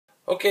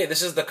Okay,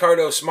 this is the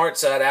Cardo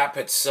SmartSet app.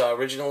 It's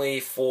originally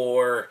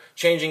for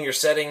changing your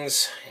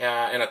settings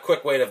and a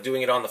quick way of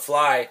doing it on the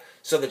fly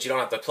so that you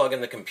don't have to plug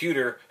in the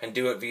computer and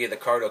do it via the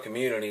Cardo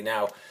community.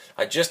 Now,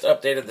 I just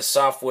updated the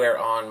software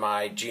on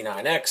my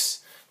G9X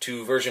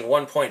to version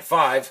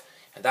 1.5,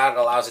 and that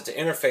allows it to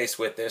interface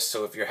with this.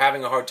 So if you're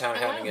having a hard time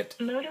having it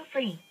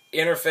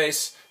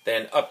interface,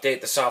 then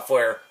update the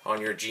software on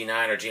your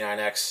G9 or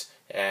G9X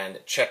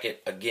and check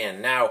it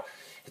again. Now,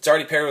 it's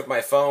already paired with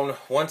my phone.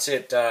 Once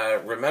it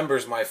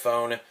remembers my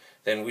phone,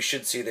 then we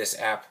should see this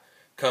app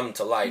come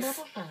to life.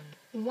 Mobile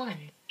phone 1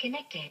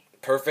 connected.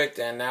 Perfect,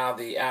 and now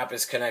the app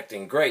is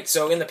connecting. Great.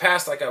 So in the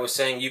past, like I was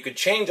saying, you could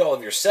change all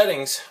of your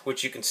settings,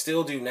 which you can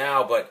still do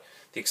now, but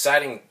the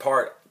exciting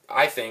part,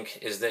 I think,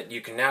 is that you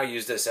can now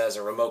use this as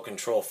a remote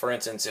control. For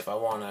instance, if I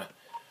want to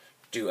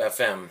do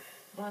FM,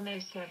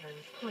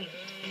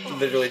 107.4.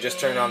 literally just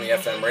turn on the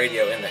FM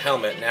radio in the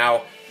helmet.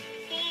 Now,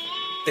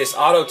 this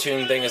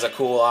auto-tune thing is a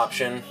cool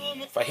option.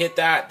 If I hit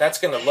that, that's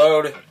going to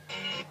load.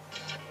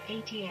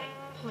 88.1.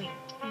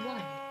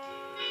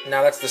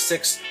 Now that's the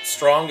 6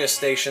 strongest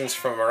stations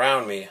from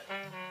around me.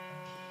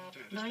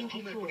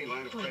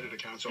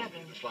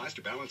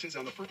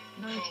 94.7.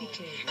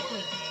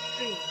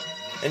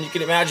 92.3. And you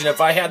can imagine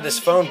if I had this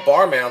phone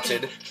bar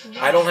mounted,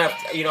 I don't have,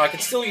 I can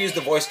still use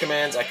the voice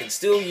commands, I can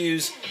still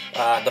use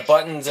the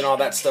buttons and all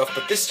that stuff,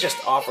 but this just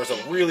offers a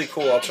really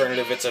cool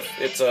alternative.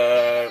 It's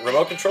a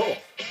remote control.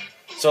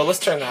 So let's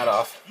turn that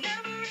off.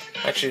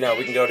 Actually, no,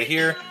 we can go to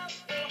here.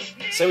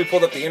 Say we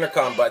pulled up the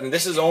intercom button.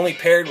 This is only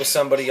paired with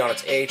somebody on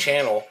its A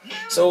channel.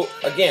 So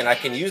again, I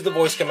can use the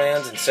voice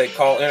commands and say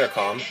call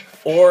intercom,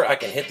 or I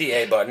can hit the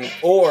A button,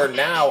 or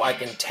now I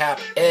can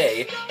tap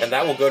A and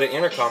that will go to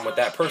intercom with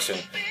that person.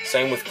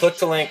 Same with click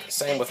to link,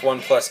 same with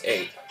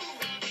 1+8.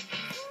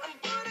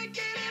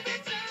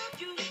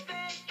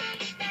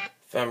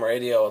 FM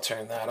radio, I'll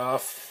turn that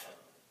off.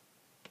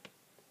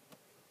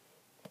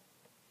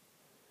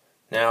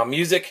 Now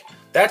music,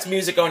 that's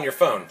music on your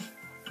phone.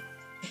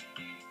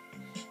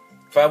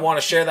 If I want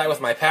to share that with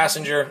my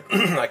passenger,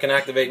 I can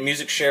activate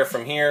music share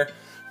from here.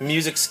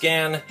 Music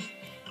scan,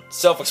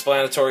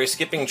 self-explanatory,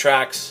 skipping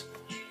tracks.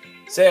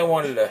 Say I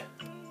wanted to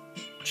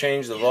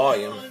change the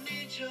volume.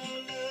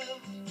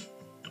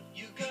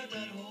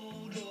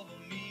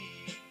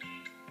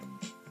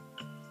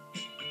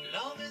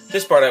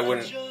 This part I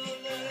wouldn't.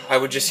 I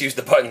would just use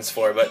the buttons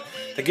for, but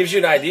that gives you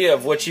an idea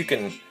of what you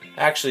can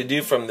actually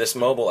do from this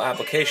mobile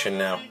application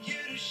now.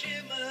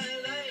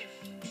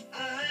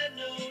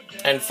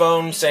 And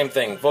phone, same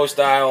thing. Voice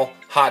dial,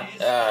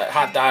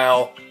 hot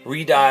dial,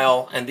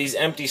 redial, and these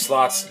empty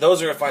slots,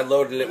 those are if I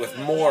loaded it with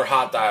more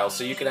hot dials.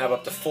 So you can have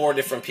up to 4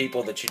 different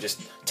people that you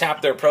just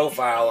tap their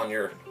profile on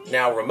your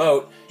now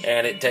remote,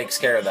 and it takes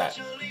care of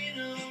that.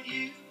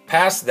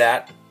 Past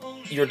that,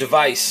 your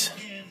device.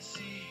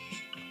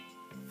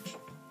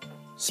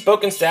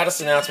 Spoken status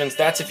announcements,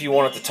 that's if you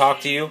want it to talk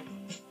to you.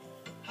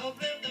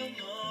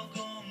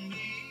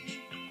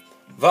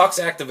 Vox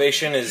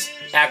activation is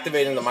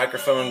activating the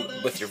microphone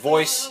with your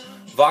voice.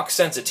 Vox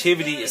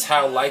sensitivity is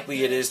how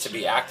likely it is to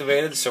be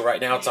activated. So right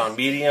now it's on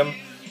medium.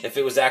 If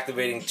it was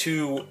activating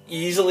too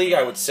easily,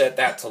 I would set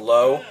that to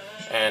low,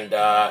 and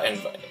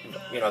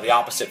the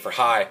opposite for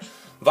high.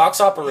 Vox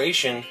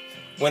operation,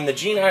 when the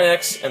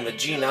G9X and the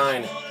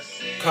G9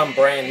 come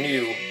brand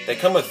new, they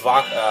come with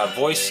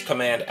voice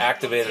command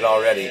activated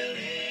already.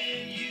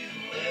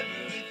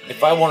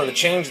 If I wanted to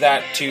change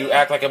that to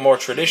act like a more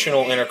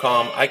traditional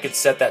intercom, I could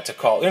set that to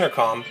call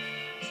intercom.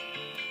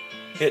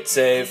 Hit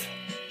save.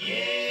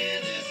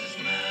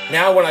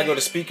 Now when I go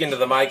to speak into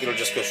the mic, it'll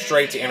just go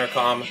straight to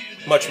intercom,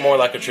 much more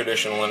like a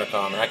traditional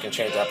intercom, and I can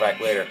change that back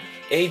later.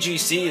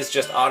 AGC is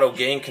just auto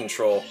gain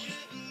control.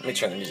 Let me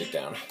turn the music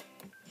down.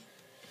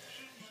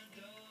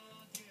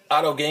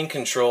 Auto gain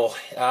control.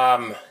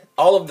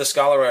 All of the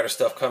Scala Writer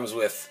stuff comes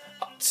with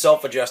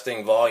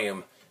self-adjusting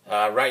volume.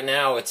 Right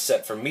now it's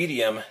set for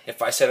medium.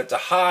 If I set it to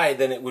high,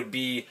 then it would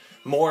be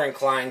more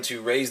inclined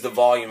to raise the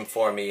volume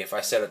for me. If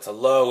I set it to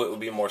low, it would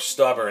be more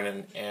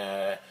stubborn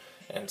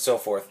and so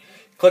forth.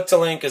 Click to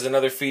link is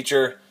another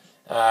feature.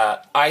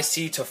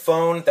 IC to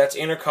phone, that's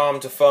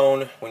intercom to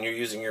phone when you're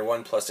using your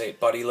 1+8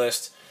 buddy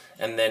list.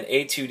 And then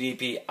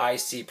A2DP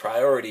IC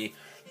priority,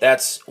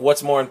 that's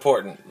what's more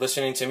important,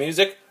 listening to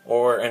music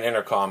or an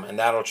intercom, and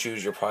that'll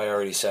choose your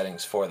priority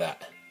settings for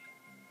that.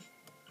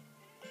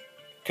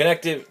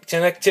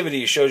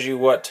 Connectivity shows you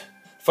what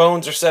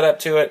phones are set up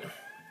to it.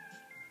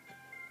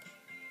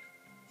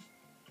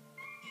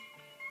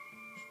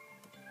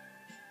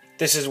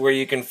 This is where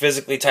you can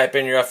physically type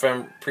in your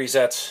FM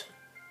presets.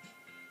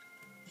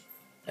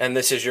 And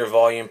this is your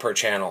volume per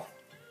channel.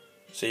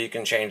 So you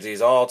can change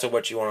these all to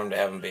what you want them to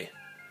have them be.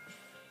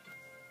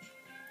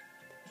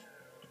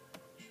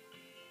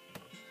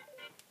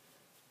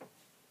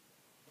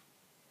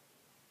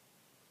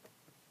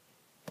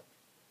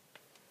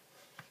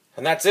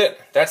 And that's it.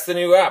 That's the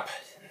new app.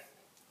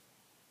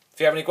 If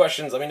you have any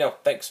questions, let me know.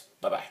 Thanks.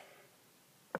 Bye-bye.